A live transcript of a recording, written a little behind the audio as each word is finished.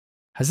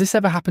Has this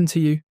ever happened to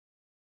you?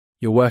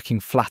 You're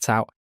working flat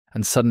out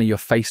and suddenly you're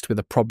faced with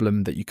a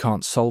problem that you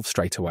can't solve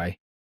straight away.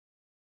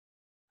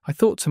 I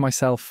thought to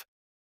myself,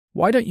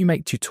 why don't you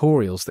make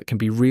tutorials that can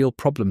be real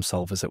problem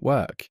solvers at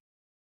work?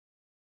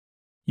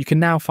 You can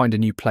now find a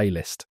new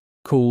playlist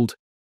called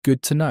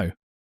Good to Know.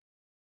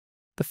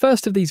 The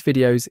first of these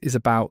videos is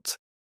about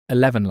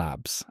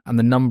ElevenLabs and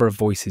the number of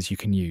voices you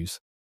can use.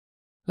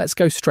 Let's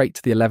go straight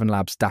to the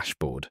ElevenLabs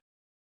dashboard.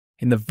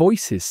 In the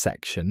Voices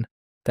section,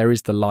 there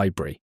is the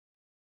library.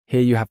 Here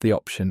you have the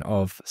option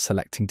of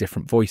selecting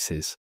different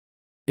voices.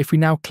 If we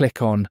now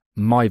click on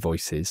My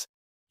Voices,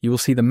 you will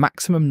see the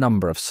maximum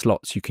number of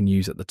slots you can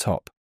use at the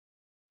top.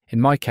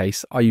 In my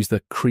case, I use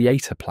the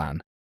Creator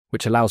plan,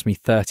 which allows me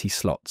 30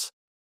 slots,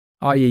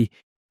 i.e.,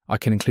 I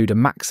can include a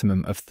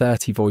maximum of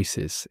 30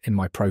 voices in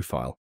my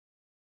profile.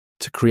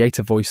 To create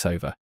a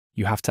voiceover,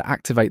 you have to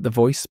activate the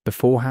voice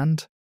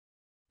beforehand.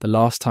 The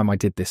last time I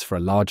did this for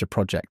a larger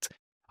project,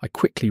 I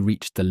quickly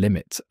reached the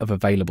limit of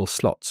available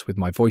slots with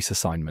my voice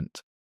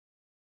assignment.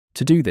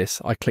 To do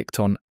this, I clicked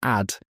on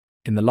Add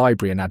in the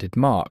library and added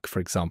Mark, for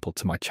example,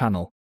 to my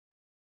channel,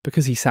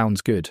 because he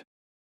sounds good.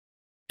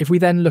 If we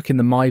then look in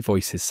the My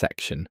Voices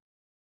section,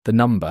 the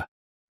number,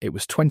 it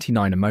was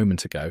 29 a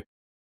moment ago,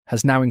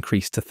 has now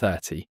increased to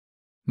 30.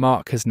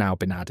 Mark has now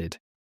been added.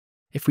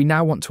 If we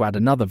now want to add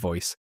another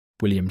voice,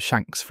 William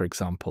Shanks, for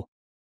example,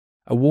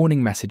 a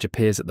warning message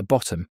appears at the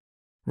bottom,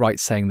 right,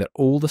 saying that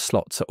all the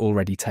slots are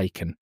already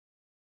taken.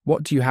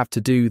 What do you have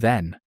to do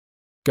then?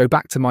 Go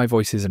back to My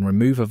Voices and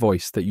remove a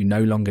voice that you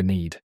no longer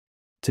need.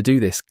 To do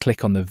this,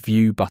 click on the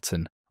View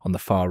button on the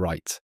far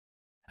right.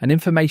 An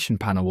information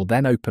panel will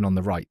then open on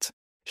the right,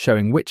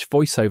 showing which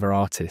voiceover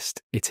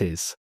artist it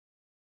is.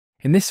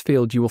 In this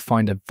field, you will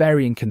find a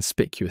very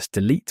inconspicuous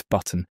Delete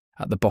button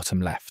at the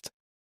bottom left,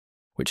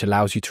 which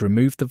allows you to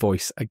remove the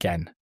voice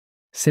again.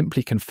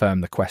 Simply confirm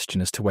the question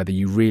as to whether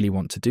you really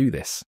want to do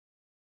this.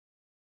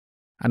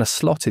 And a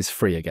slot is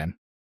free again.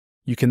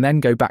 You can then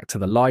go back to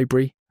the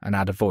library and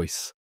add a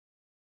voice.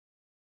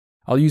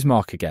 I'll use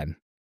Mark again.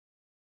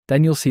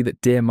 Then you'll see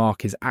that Dear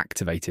Mark is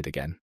activated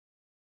again.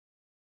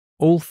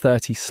 All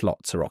 30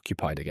 slots are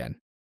occupied again.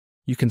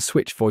 You can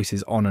switch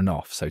voices on and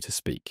off, so to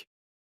speak.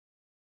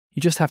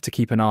 You just have to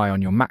keep an eye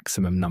on your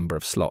maximum number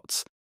of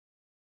slots.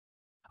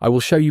 I will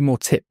show you more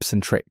tips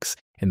and tricks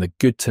in the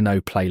Good to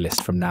Know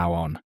playlist from now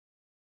on.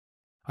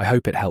 I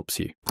hope it helps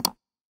you.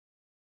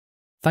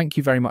 Thank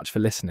you very much for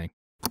listening.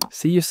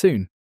 See you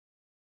soon.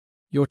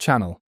 Your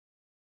channel,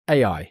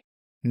 AI,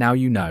 Now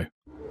You Know.